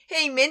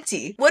Hey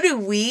Minty, what do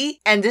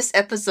we and this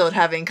episode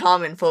have in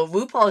common for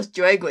RuPaul's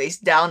Drag Race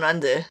Down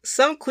Under?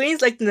 Some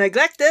queens like to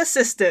neglect their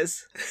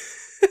sisters.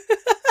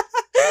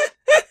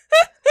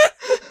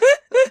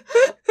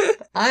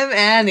 I'm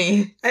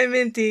Annie. I'm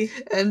Minty.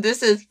 And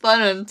this is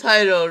Fun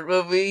Untitled,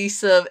 where we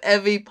serve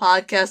every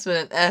podcast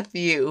with an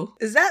FU.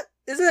 Isn't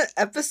it an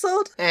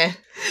episode?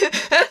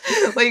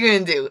 What are you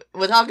gonna do?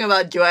 We're talking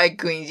about drag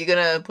queens. You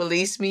gonna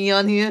police me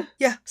on here?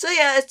 Yeah. So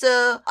yeah, it's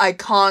a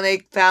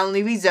iconic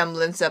family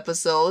resemblance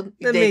episode.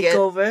 The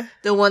makeover.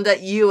 The one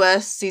that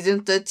US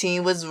season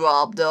 13 was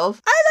robbed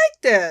of. I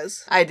like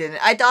this. I didn't.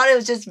 I thought it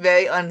was just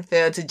very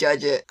unfair to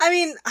judge it. I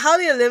mean, how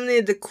they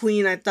eliminated the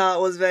queen I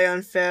thought was very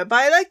unfair, but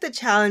I like the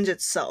challenge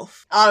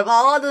itself. Out of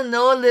all the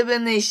no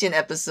elimination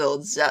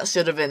episodes, that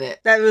should have been it.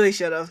 That really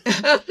should have.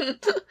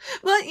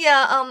 But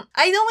yeah,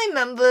 I don't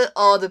remember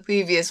all the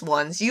previous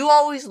ones. You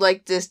always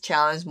liked this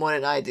challenge more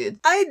than I did.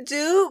 I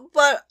do,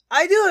 but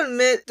I do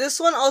admit this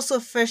one also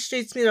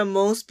frustrates me the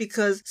most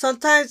because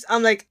sometimes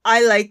I'm like,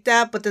 I like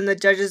that, but then the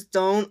judges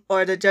don't,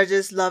 or the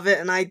judges love it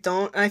and I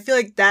don't. And I feel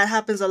like that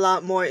happens a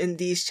lot more in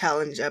these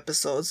challenge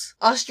episodes.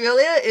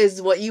 Australia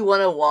is what you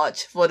want to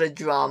watch for the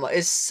drama.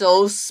 It's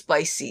so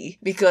spicy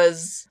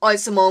because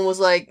Simone was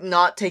like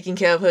not taking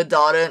care of her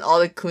daughter and all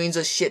the queens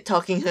were shit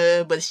talking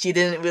her, but she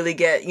didn't really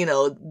get,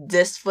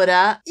 dissed for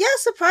that. Yeah,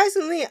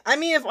 surprisingly. I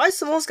mean, if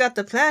Simone's got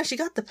the plan, she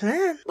got the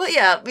plan. But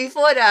yeah,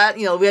 before that,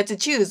 we had to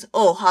choose,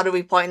 how do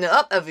we partner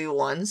up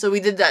everyone? So we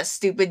did that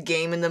stupid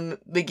game in the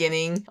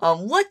beginning.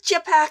 What you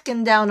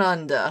packing down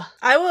under?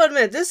 I will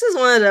admit, this is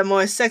one of the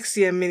more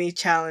sexier mini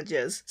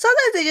challenges.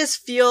 Sometimes they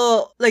just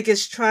feel like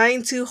it's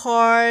trying too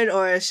hard,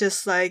 or it's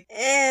just like,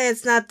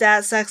 it's not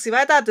that sexy. But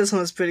I thought this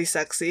one was pretty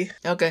sexy.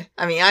 Okay.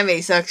 I mean, I'm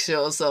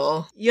asexual,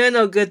 so... You're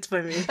no good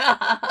for me.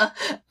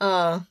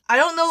 I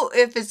don't know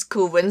if it's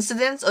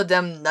coincidence or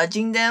them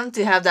nudging them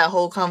to have that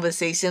whole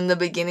conversation in the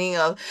beginning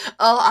of,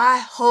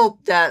 I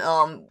hope that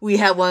we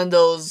have one of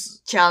those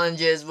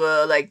challenges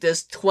where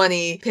there's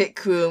 20 pit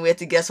crew and we have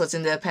to guess what's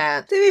in their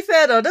pants. To be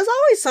fair though, there's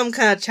always some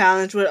kind of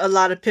challenge with a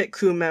lot of pit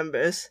crew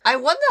members. I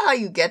wonder how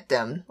you get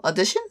them.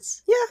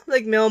 Auditions? Yeah,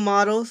 like male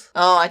models.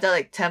 Oh, I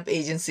thought temp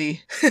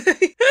agency.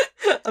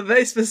 A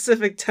very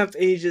specific temp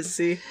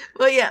agency.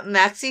 But yeah,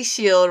 Maxi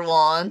Shield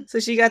won. So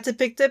she got to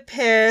pick the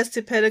pairs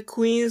to pair the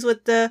queens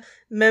with the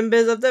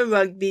members of the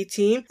rugby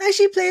team, and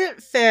she played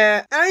it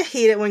fair. And I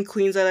hate it when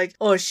queens are like,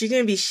 is she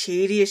gonna be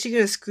shady? Is she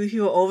gonna screw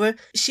people over?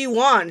 She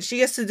won. She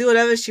gets to do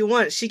whatever she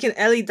wants. She can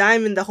Ellie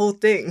Diamond the whole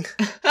thing.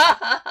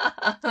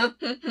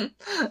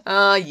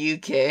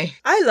 UK.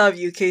 I love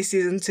UK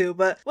season 2,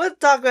 but we'll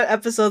talk about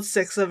episode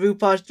 6 of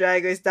RuPaul's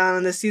Drag Race Down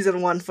Under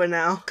season 1 for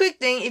now. Quick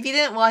thing, if you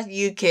didn't watch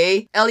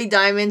UK, Ellie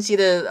Diamond, she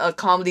did a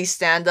comedy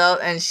stand-up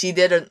and she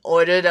did an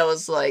order that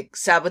was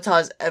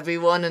sabotage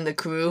everyone in the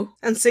crew.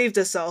 And saved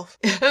herself.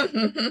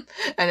 And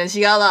then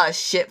she got a lot of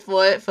shit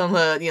for it from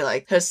her,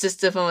 her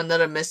sister from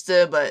another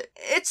mister, but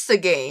it's the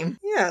game.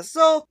 Yeah,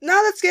 so now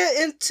let's get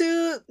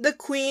into the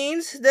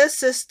queens, their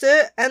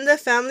sister, and their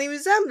family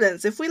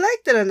resemblance, if we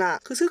liked it or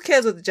not. Because who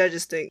cares what the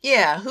judges think?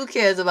 Yeah, who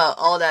cares about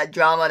all that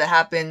drama that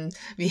happened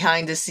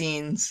behind the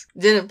scenes?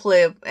 Didn't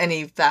play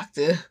any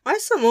factor.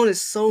 Simone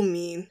is so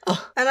mean.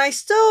 And I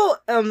still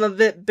am a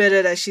bit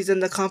bitter that she's in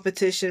the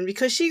competition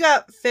because she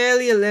got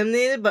fairly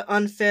eliminated but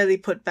unfairly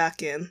put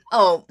back in.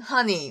 Oh,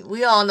 honey,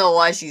 we all know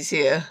why she's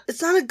here.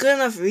 It's not a good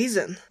enough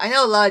reason. I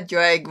know a lot of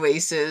drag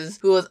racers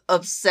who was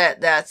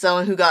upset that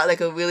someone who got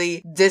a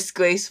really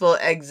disgraceful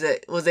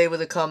exit was able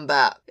to come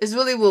back. It's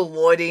really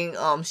rewarding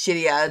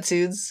shitty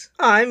attitudes.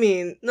 I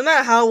mean, no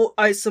matter how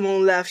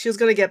Simone left, she was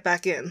gonna get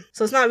back in.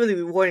 So it's not really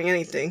rewarding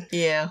anything.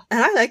 Yeah.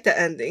 And I like the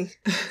ending.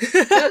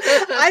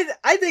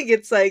 I think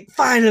it's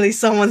finally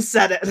someone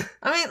said it.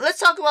 I mean, let's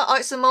talk about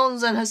Art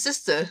Simone's and her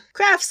sister.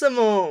 Craft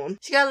Simone.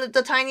 She got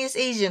the tiniest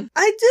Asian.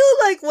 I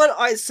do like what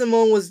Art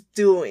Simone was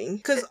doing.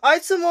 Because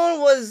Art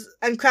Simone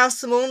and Craft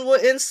Simone were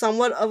in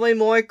somewhat of a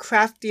more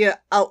craftier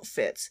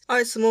outfit.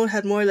 Art Simone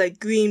had more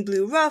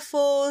green-blue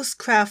ruffles.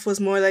 Craft was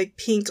more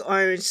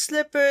pink-orange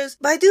slippers.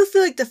 But I do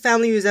feel like the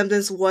family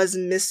resemblance was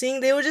missing.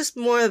 They were just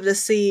more of the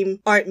same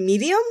art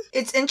medium.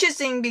 It's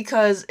interesting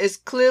because it's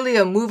clearly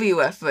a movie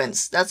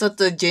reference. That's what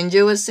the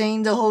ginger was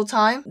saying the whole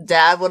time.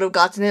 Dad would have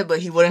gotten it, but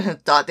he wouldn't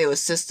have thought they were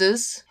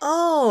sisters.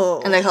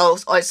 Oh. And how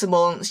Art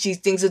Simone, she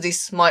thinks of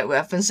these smart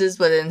references,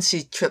 but then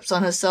she trips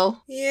on herself.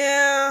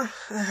 Yeah.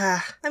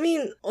 I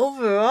mean,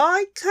 overall,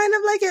 I kind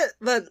of like it,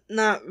 but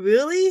not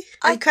really.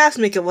 And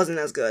Craftmaker wasn't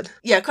as good.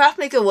 Yeah,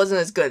 Craftmaker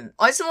wasn't as good.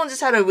 Art Simone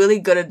just had a really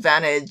good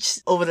advantage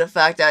over the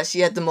fact that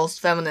she had the most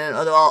feminine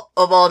of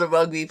all the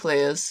rugby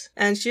players.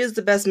 And she is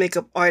the best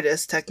makeup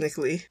artist,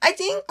 technically. I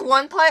think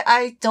one part,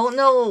 I don't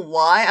know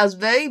why, I was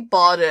very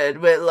bothered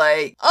with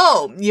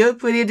you're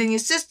prettier than your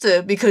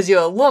sister because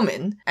you're a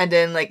woman. And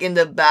then in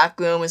the back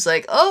room, it's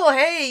oh,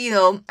 hey,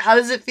 how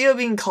does it feel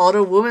being called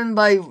a woman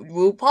by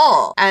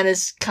RuPaul? And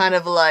it's kind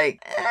of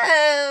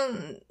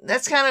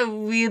that's kind of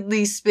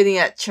weirdly spitting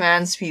at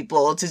trans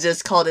people to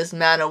just call this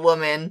man a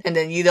woman, and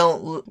then you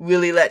don't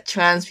really let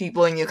trans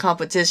people in your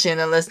competition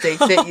unless they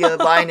fit your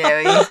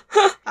binary.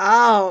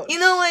 Ow. You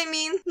know what I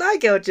mean? No, I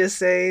get what you're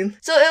saying.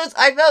 So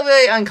I felt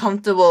very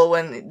uncomfortable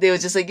when they were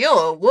just like, you're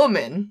a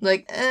woman.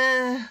 Like,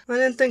 I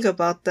didn't think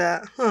about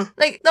that. Huh.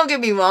 Like, don't get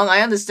me wrong,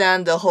 I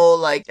understand the whole,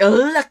 like,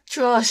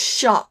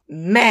 electroshock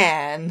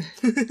man.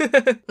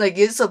 Like,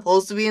 you're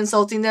supposed to be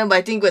insulting them, but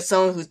I think with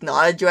someone who's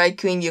not a drag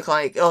queen, you're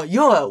kind of like, oh,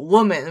 you're a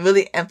woman.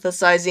 Really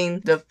emphasizing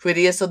the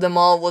prettiest of them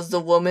all was the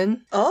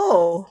woman.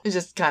 Oh. It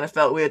just kind of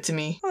felt weird to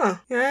me. Huh.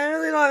 Yeah, I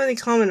really don't have any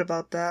comment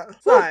about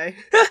that. Sorry.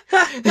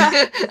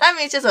 I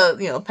mean, it's just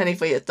a, penny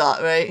for your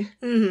thought, right?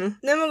 Mm-hmm.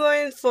 Then we're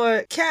going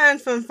for Karen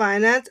from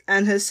Finance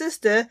and her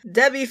sister,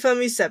 Debbie from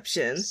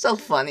Reception. So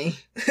funny.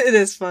 It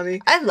is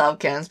funny. I love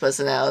Karen's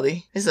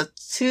personality. It's a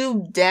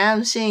too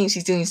damn shame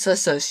she's doing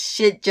such a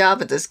shit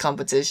job at this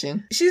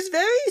competition. She's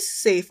very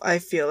safe, I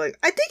feel like.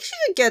 I think she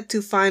could get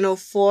to Final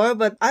Four,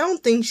 but I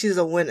don't think she's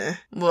a winner.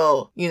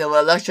 Well,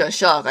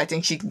 Electroshock, I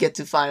think she can get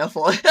to Final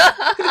Four.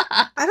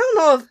 I don't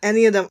know if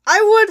any of them.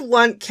 I would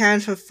want Karen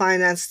from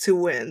Finance to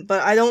win,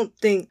 but I don't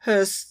think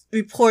her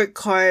report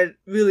card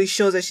really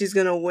shows that she's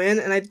gonna win,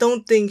 and I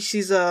don't think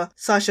she's a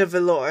Sasha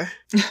Velour.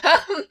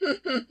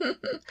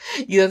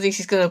 You don't think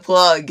she's gonna pull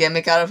out a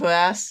gimmick out of her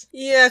ass?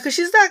 Yeah, because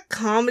she's that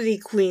comedy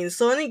queen,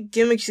 so any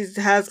gimmick she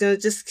has gonna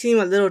just seem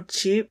a little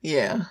cheap.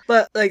 Yeah.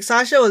 But, like,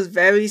 Sasha was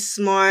very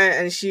smart,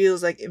 and she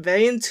was, like,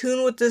 very in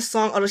tune with this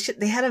song. Although, shit,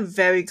 they had a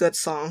very good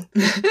song.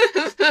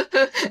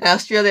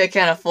 Australia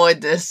can't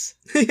afford this.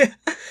 Yeah.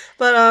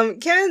 But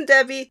Karen and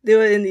Debbie, they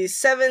were in the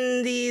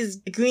 70s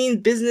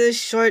green business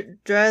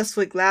short dress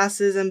with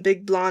glasses and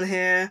big blonde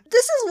hair.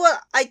 This is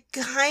what I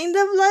kind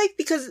of like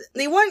because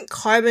they weren't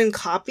carbon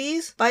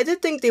copies, but I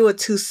did think they were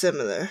too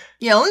similar.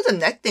 Yeah, only the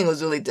neck thing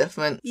was really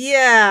different.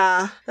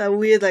 Yeah, that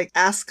weird like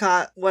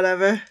ascot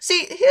whatever.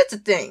 See, here's the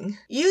thing.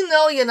 You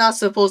know you're not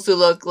supposed to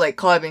look like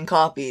carbon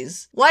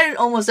copies. Why did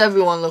almost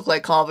everyone look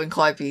like carbon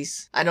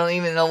copies? I don't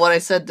even know what I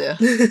said there.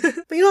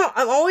 But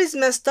I'm always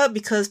messed up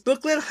because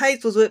Brooklyn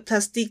Heights was with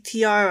Plastique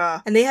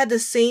Tiara, and they had the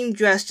same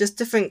dress, just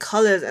different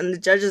colors, and the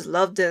judges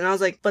loved it. And I was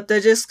like, but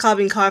they're just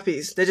carbon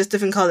copies. They're just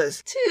different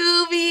colors.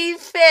 To be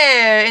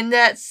fair, in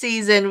that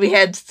season we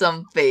had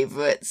some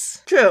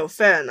favorites. True,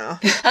 fair enough.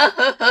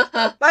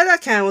 But I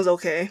thought Karen was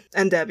okay,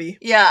 and Debbie.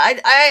 Yeah,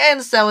 I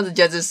understand what the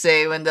judges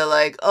say when they're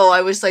like, oh,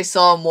 I wish I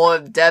saw more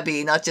of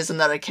Debbie, not just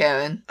another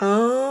Karen.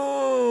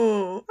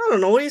 Oh, I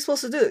don't know. What are you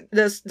supposed to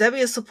do? Debbie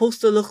is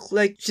supposed to look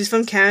like she's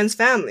from Karen's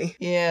family.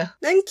 Yeah.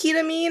 Then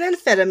ketamine and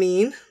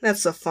amphetamine.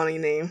 That's a funny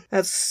name.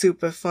 That's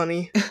super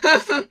funny.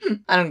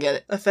 I don't get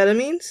it.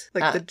 Amphetamines?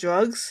 Like the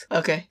drugs?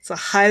 Okay. It's a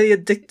highly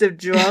addictive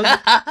drug.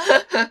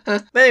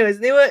 But anyways,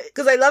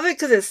 because I love it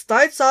because it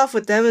starts off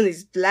with them in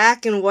these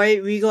black and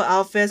white regal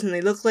outfits and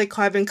they look like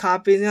carbon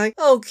copies and you're like,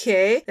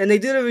 okay. And they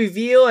do the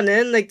reveal and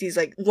then like these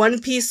like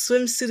one-piece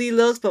swimsuity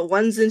looks, but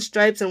one's in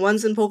stripes and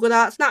one's in polka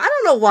dots. Now, I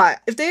don't know why.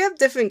 If they have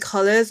different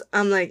colors,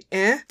 I'm like, They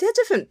have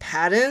different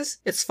patterns?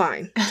 It's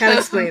fine. Can't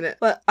explain it.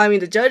 But I mean,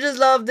 the judges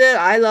loved it.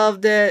 I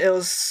loved it. It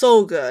was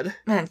so good.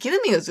 Man,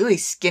 Kitami was really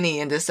skinny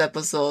in this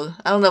episode.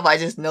 I don't know if I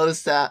just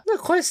noticed that. A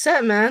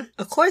corset, man.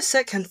 A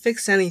corset can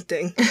fix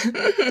anything.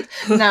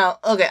 Now,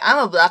 okay,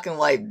 I'm a black and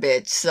white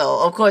bitch, so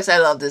of course I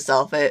love this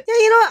outfit. Yeah,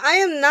 you know what? I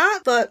am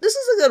not, but this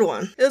is a good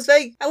one. It was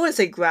very, I wouldn't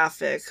say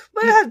graphic,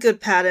 but it had good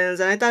patterns,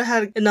 and I thought it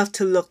had enough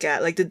to look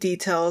at, like the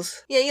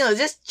details. Yeah,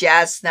 just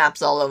jazz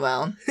snaps all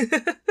around.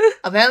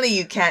 Apparently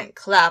you can't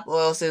clap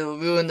or else it will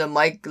ruin the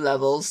mic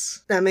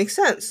levels. That makes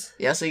sense.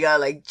 Yeah, so you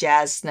gotta like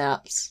jazz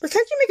snaps. But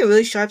can't you make a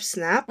really sharp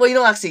snap? Well, you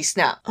don't actually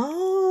snap.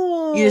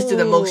 Oh. You just do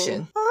the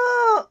motion.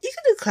 Oh, you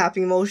can do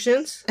clapping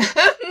motions.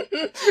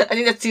 I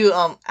think that's too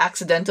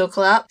accidental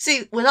clap.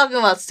 See, we're talking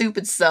about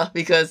stupid stuff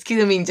because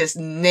Ketamine just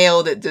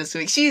nailed it this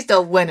week. She's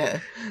the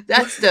winner.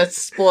 That's the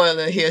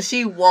spoiler here.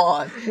 She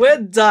won.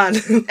 We're done.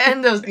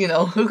 End of,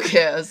 who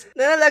cares?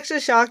 Then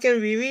Electroshock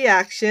and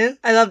Re-Reaction.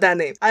 I love that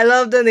name. I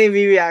love the name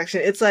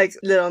Re-Reaction. It's like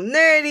a little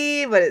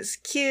nerdy, but it's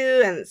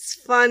cute and it's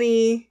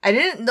funny. I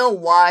didn't know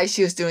why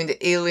she was doing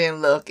the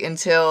alien look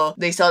until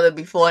they saw the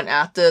before and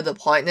after the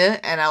partner,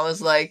 and I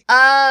was like,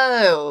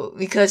 oh,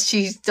 because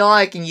she's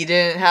dark and you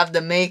didn't have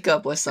the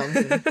makeup or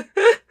something.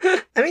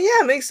 I mean,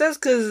 yeah, it makes sense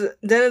because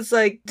then it's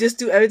like, just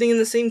do everything in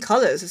the same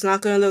colors. It's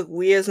not gonna look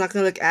weird, it's not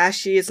gonna look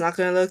ashy, it's not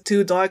gonna look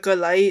too dark or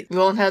light. We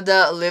won't have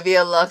that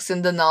Olivia Lux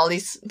and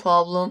Denali's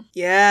problem.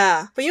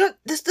 Yeah. But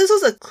this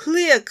was a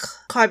clear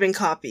carbon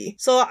copy.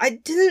 So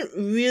I didn't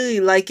really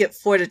like it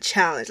for the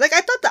challenge. Like,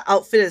 I thought the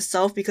outfit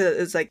itself, because it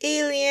was like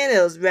alien,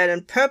 it was red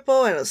and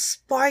purple, and it was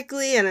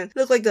sparkly, and it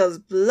looked like there was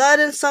blood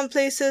in some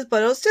places,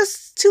 but it was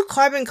just too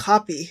carbon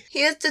copy.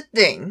 Here's the thing.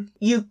 thing.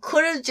 You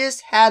could have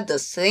just had the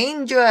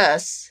same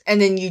dress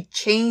and then you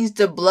changed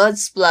the blood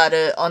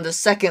splatter on the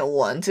second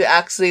one to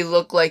actually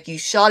look like you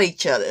shot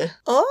each other.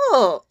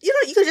 Oh, you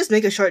could just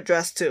make a short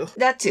dress too.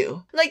 That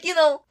too. Like,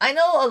 I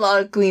know a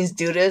lot of queens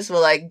do this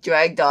where like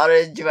drag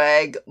daughter,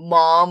 drag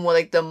mom, where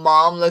like the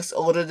mom looks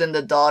older than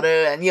the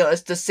daughter and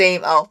it's the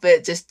same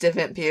outfit, just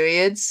different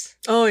periods.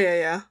 Oh,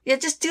 yeah. Yeah,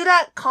 just do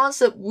that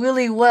concept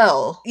really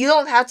well. You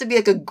don't have to be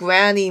like a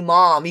granny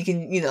mom. You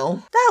can,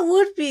 That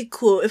would be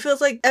cool. It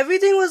feels like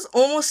everything was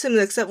almost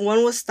similar except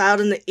one was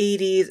styled in the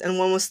 80s and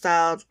one was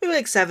styled maybe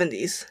like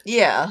 70s.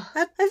 Yeah.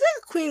 I think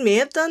a queen may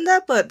have done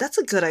that, but that's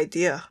a good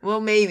idea. Well,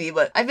 maybe,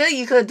 but I feel like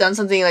you could have done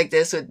something like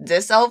this with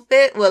this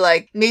outfit where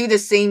like maybe the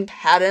same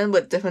pattern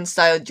with different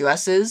style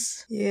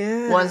dresses.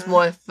 Yeah. One's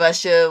more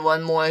fresher,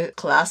 one more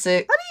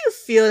classic. How do you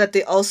feel that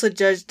they also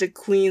judge the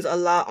queens a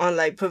lot on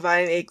like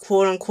providing a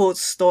quote-unquote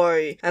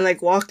story and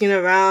like walking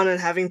around and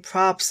having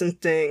props and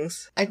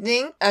things? I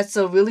think that's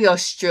a really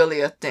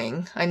Australia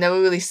thing. I never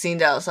really seen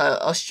that outside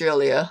of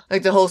Australia.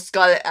 Like the whole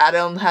Scarlet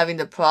Adam having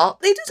the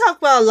prop. They do talk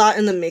about a lot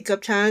in the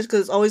makeup challenge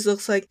because it always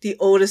looks like the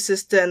older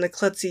sister and the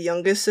klutzy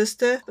younger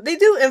sister. But they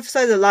do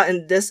emphasize a lot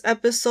in this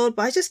episode,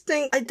 but I just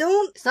think I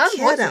don't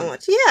care that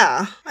much.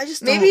 Yeah, I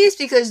just don't. Maybe it's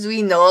because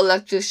we know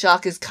Electra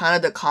Shock is kind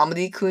of the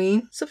comedy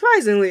queen.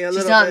 Surprisingly, a little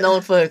bit. She's not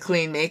known for her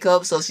clean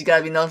makeup, so she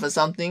gotta be known for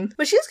something.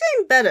 But she's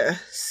getting better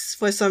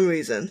for some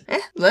reason.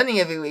 Learning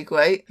every week,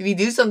 right? If you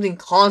do something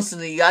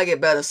constantly, you gotta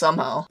get better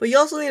somehow. But you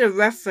also need a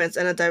reference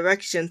and a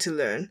direction to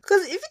learn.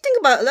 Because if you think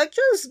about it,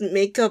 Electra's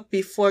makeup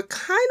before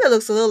kinda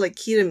looks a little like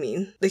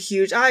Ketamine. The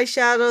huge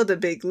eyeshadow, the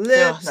big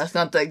lips. That's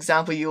not the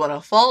example you want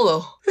to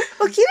follow.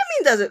 Well,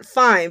 Ketamine does it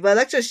fine, but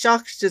Electra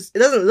Shock it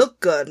doesn't look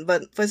good.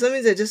 But for some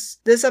reason,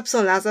 this episode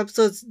and last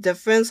episode's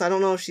different, so I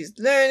don't know if she's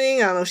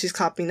learning, I don't know if she's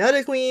copying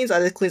other queens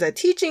are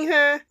teaching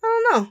her. I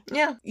don't know.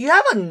 Yeah. You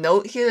have a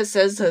note here that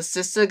says her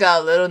sister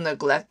got a little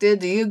neglected.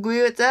 Do you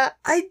agree with that?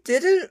 I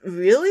didn't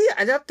really.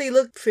 I thought they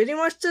looked pretty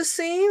much the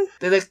same.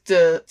 They looked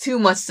too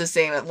much the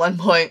same at one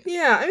point.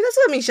 Yeah, I mean, that's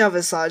what Michelle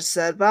Visage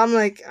said, but I'm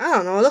like, I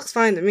don't know, it looks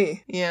fine to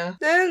me. Yeah.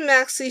 Then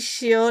Maxi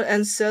Shield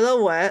and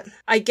Silhouette.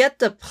 I get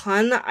the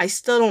pun, I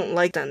still don't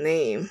like the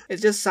name. It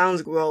just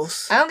sounds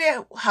gross. I don't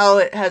get how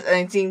it has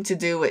anything to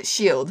do with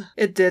S.H.I.E.L.D.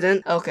 It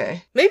didn't.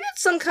 Okay. Maybe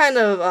it's some kind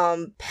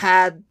of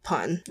pad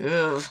pun.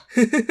 Ugh.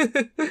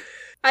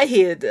 I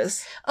hated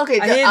this. Okay,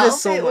 the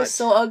outfit was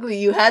so ugly.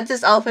 You had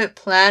this outfit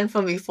planned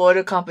from before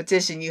the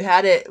competition. You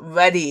had it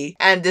ready,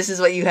 and this is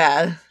what you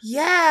had.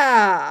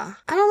 Yeah.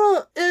 I don't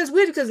know. It's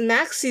weird because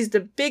Maxi's the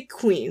big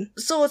queen.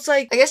 So it's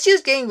like... I guess she was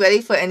getting ready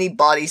for any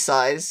body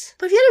size.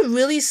 But if you had a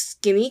really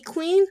skinny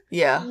queen...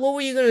 Yeah. What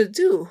were you gonna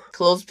do?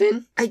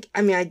 Clothespin?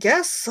 I mean, I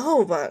guess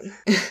so, but...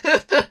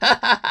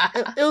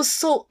 it was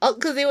so...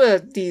 Because they were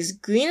these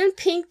green and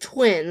pink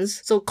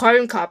twins. So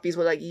carbon copies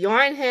with like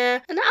yarn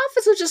hair. And the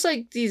outfits were just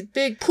like these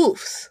big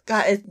poofs.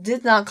 God, it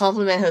did not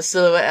compliment her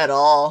silhouette at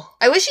all.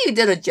 I wish you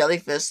did a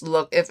jellyfish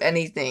look, if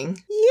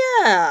anything.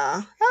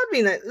 Yeah. That would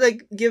be nice.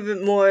 Like, give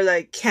it more,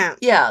 like, camp.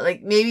 Yeah,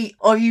 like, maybe...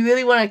 Or if you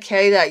really want to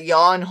carry that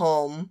yarn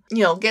home,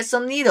 get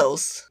some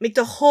needles. Make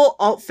the whole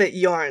outfit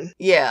yarn.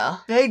 Yeah.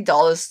 Very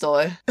dollar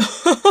store.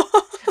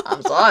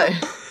 I'm sorry.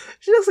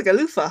 She looks like a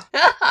loofah.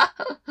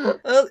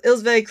 It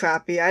was very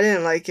crappy. I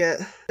didn't like it.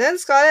 Then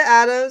Scarlet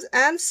Adams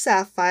and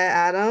Sapphire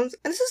Adams.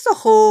 And this is the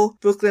whole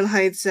Brooklyn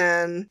Heights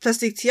and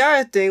Plastic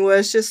Tiara thing where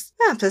it's just...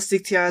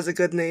 Plastic Tiara is a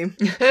good name.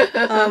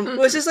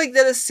 Where it's just like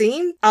they're the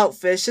same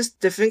outfits, just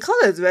different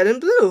colors, red and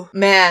blue.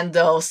 Man,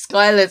 though,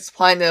 Scarlett's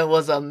partner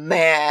was a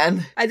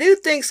man. I do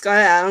think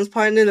Scarlet Adams'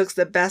 partner looks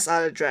the best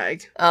out of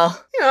drag.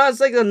 Oh. It's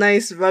like a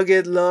nice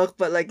rugged look,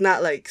 but like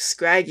not like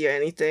scraggy or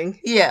anything.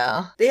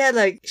 Yeah. They had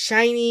like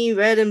shiny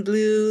red and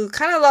blue,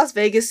 kind of Las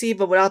Vegas-y,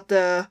 but without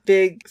the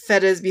big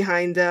feathers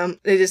behind them.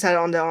 They just had it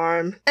on their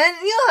arm. And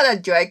you know how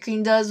that drag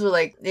queen does where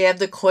like they have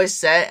the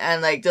corset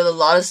and like there's a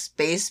lot of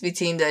space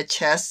between their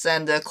chests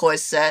and the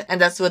corset,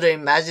 and that's where the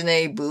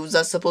imaginary boobs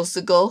are supposed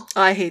to go?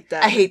 Oh, I hate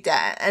that. I hate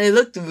that. And it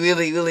looked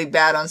really, really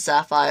bad on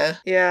Sapphire.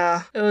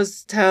 Yeah, it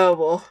was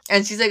terrible.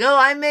 And she's like, oh,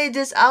 I made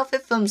this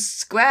outfit from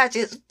scratch.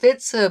 It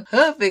fits her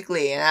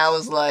perfectly. And I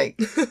was like,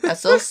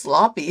 that's so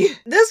sloppy.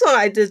 This one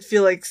I did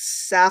feel like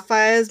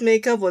Sapphire's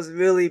makeup was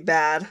really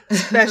bad,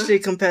 especially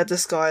compared to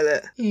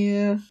Scarlet.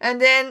 Yeah. And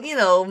then,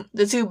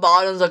 the two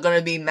bottoms are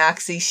gonna be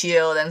Maxi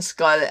Shield and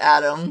Scarlet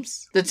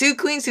Adams. The two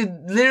queens who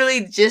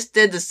literally just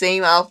did the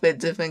same outfit,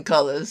 different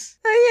colors.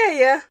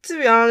 Yeah. To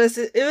be honest,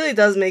 it really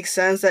does make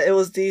sense that it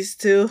was these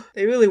two.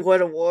 They really were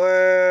the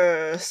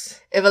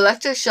worst. If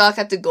Electra Shock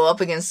had to go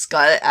up against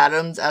Scarlet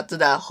Adams after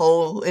that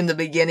whole in the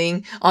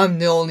beginning, I'm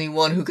the only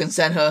one who can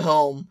send her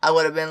home, I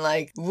would have been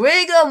like,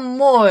 rigor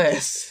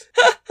mortis.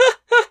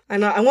 I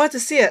know, I wanted to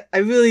see it. I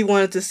really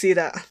wanted to see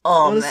that.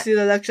 Oh, I want to see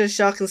the Electra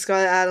Shock and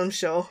Scarlet Adams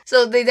show.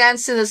 So they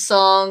danced to the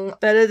song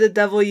Better the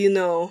Devil You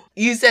Know.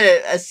 You said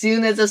it as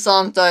soon as the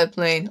song started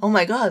playing. Oh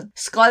my god,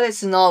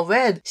 Scarlett's in all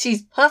red.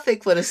 She's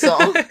perfect for the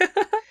song.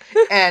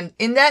 And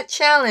in that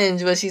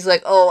challenge where she's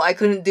like, oh, I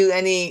couldn't do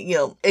any,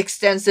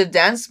 extensive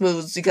dance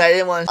moves because I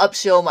didn't want to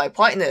upshow my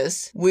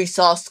partners, we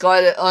saw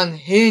Scarlett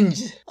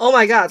unhinged. Oh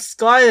my god,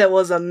 Scarlett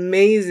was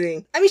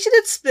amazing. I mean, she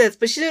did splits,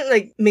 but she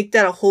didn't, make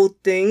that a whole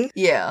thing.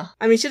 Yeah.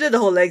 I mean, she did the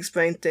whole leg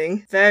sprain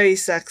thing. Very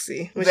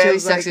sexy. When Very she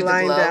was, sexy with the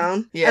lying glove.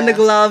 down. Yeah. And the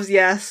gloves,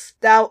 yes.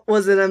 That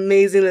was an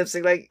amazing lip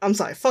sync. I'm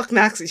sorry, fuck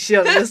Maxie shit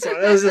on this one.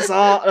 It was just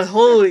all,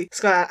 holy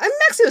Scarlett. And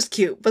Maxie was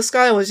cute, but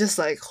Scarlett was just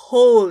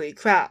holy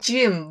crap.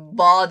 She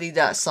embodied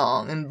that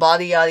song.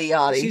 Embody yada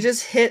yada. She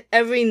just hit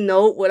every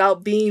note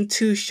without being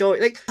too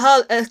short.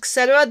 How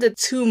Etc. did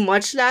too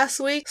much last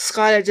week,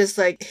 Scarlett just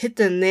hit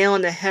the nail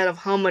on the head of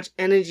how much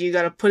energy you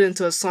gotta put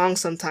into a song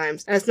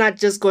sometimes. And it's not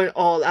just going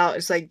all out.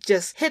 It's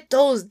just hit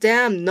those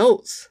damn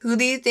notes. Who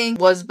do you think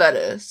was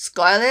better,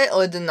 Scarlett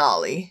or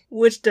Denali?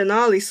 Which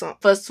Denali song?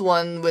 First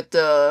one with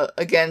the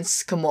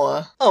against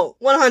Kimura. Oh,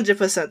 100%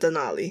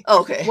 Denali.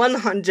 Okay.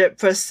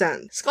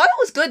 100%. Scarlett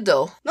was good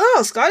though.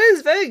 No, Scarlett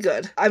is very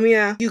good. I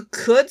mean, you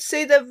could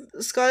say that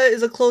Scarlett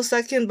is a close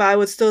second, but I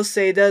would still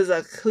say there's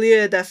a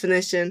clear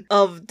definition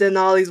of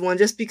Denali's one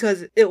just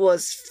because it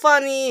was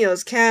funny, it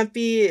was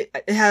campy,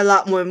 it had a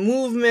lot more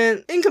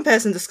movement in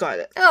comparison to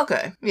Scarlett.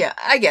 Okay. Yeah,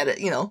 I get it.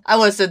 I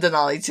would have said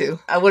Denali too.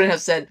 I wouldn't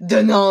have said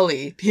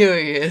Denali,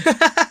 period.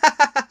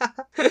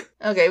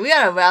 Okay, we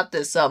gotta wrap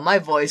this up. My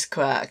voice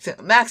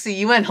cracked. Maxie,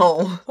 you went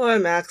home. Poor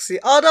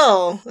Maxie.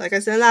 Although, like I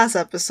said in last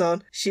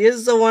episode, she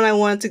is the one I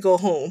wanted to go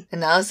home. And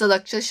now it's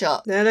Electra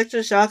Shock. Then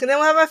Electra Shock, and then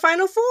we'll have our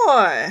Final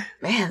Four.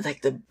 Man,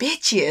 the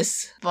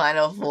bitchiest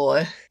Final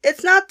Four.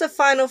 It's not the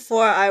Final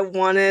Four I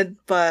wanted,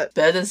 but...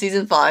 Better than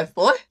Season 5.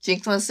 4?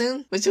 Jinx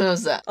Monsoon? Which one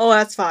was that? Oh,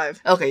 that's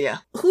 5. Okay, yeah.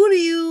 Who do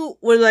you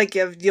would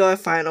give your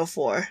Final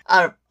Four?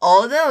 Out of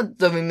all of them, or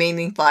the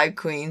remaining 5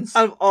 queens?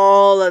 Out of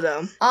all of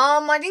them.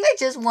 I think I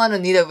just want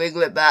Anita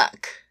Wiglet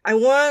back. I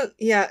want,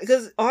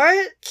 because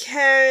Art,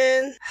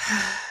 Karen...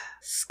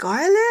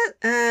 Scarlett,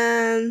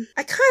 and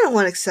I kind of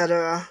want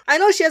Etc. I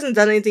know she hasn't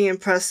done anything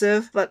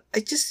impressive, but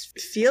I just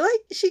feel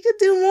like she could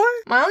do more.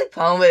 My only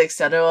problem with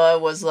Etc.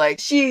 was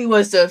she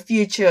was the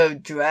future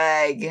of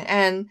drag,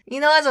 and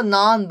as a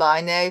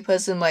non-binary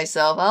person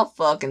myself, I'll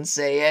fucking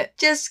say it.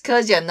 Just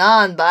cause you're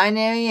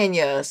non-binary and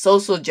you're a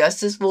social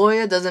justice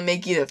warrior doesn't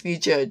make you the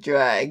future of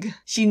drag.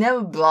 She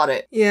never brought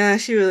it. Yeah,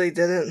 she really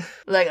didn't.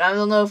 I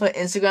don't know if her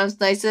Instagram's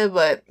nicer,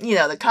 but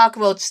the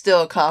cockroach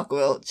still a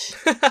cockroach.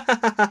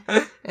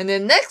 And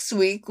then next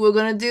week, we're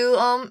gonna do,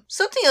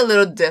 something a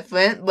little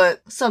different,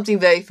 but something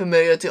very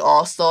familiar to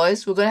All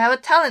Stars. We're gonna have a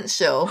talent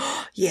show.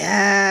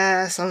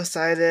 Yes, I'm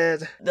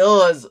excited. There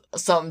was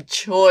some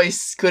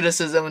choice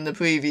criticism in the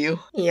preview.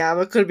 Yeah,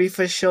 but could be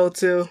for show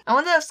too. I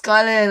wonder if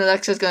Scarlett and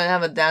Alexa's gonna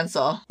have a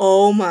dance-off.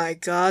 Oh my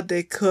god,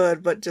 they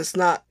could, but just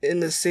not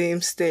in the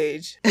same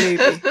stage.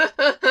 Maybe.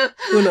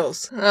 Who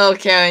knows? Oh,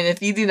 Karen,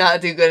 if you do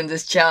not do good in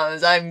this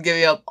challenge, I'm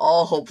giving up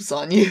all hopes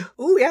on you.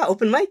 Ooh, yeah,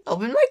 open mic.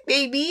 Open mic,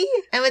 baby!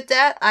 And with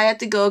that, I have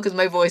to go because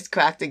my voice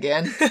cracked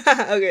again.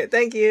 Okay,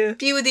 thank you.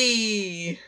 Pewdie!